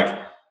for like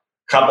a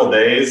couple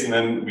days, and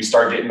then we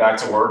start getting back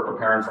to work,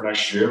 preparing for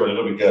next year, but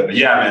it'll be good. But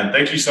yeah, man,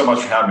 thank you so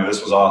much for having me.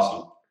 This was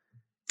awesome.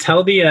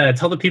 Tell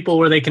the people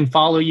where they can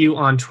follow you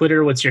on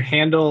Twitter. What's your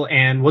handle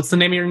and what's the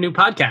name of your new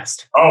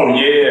podcast? Oh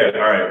yeah.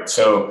 All right.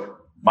 So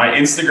my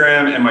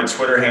Instagram and my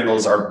Twitter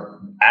handles are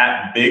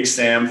at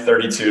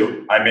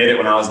BigSam32. I made it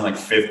when I was in like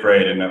 5th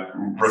grade and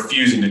I'm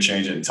refusing to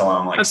change it until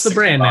I'm like, that's the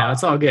brand now.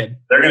 It's all good.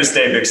 They're going to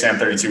stay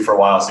BigSam32 for a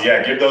while. So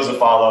yeah, give those a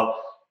follow.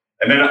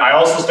 And then I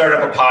also started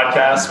up a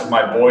podcast with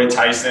my boy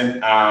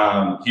Tyson.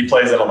 He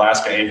plays at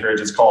Alaska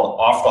Anchorage. It's called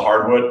Off the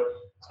Hardwood.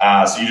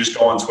 So you just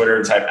go on Twitter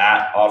and type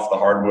at off the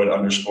hardwood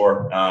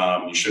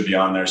 _. You should be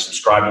on there.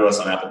 Subscribe to us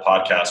on Apple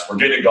Podcasts. We're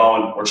getting it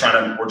going. We're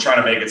trying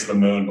to make it to the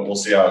moon, but we'll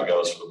see how it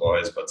goes for the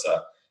boys. But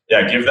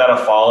yeah, give that a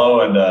follow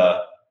and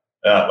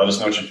let us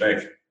know what you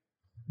think.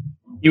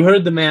 You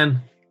heard the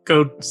man.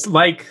 Go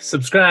like,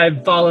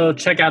 subscribe, follow,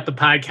 check out the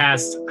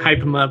podcast, hype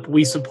them up.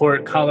 We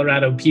support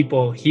Colorado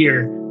people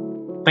here.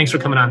 Thanks for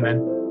coming on, man.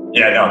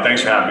 Yeah, no,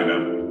 thanks for having me,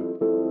 man.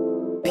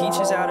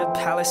 Peaches out of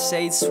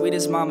Palisades, sweet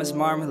as mama's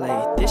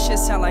marmalade. This shit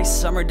sound like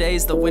summer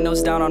days, the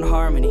windows down on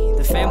Harmony.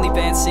 The family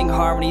band sing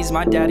harmonies,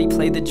 my daddy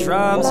played the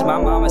drums.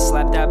 My mama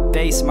slapped that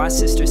bass, my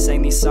sister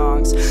sang these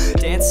songs.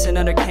 Dancing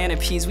under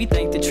canopies, we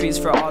thank the trees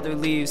for all their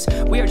leaves.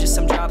 We are just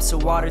some drops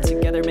of water,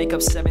 together make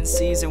up 7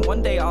 seas. And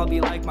one day I'll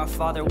be like my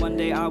father, one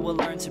day I will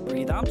learn to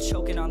breathe. I'm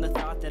choking on the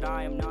thought that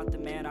I am not the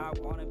man I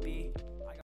wanna be.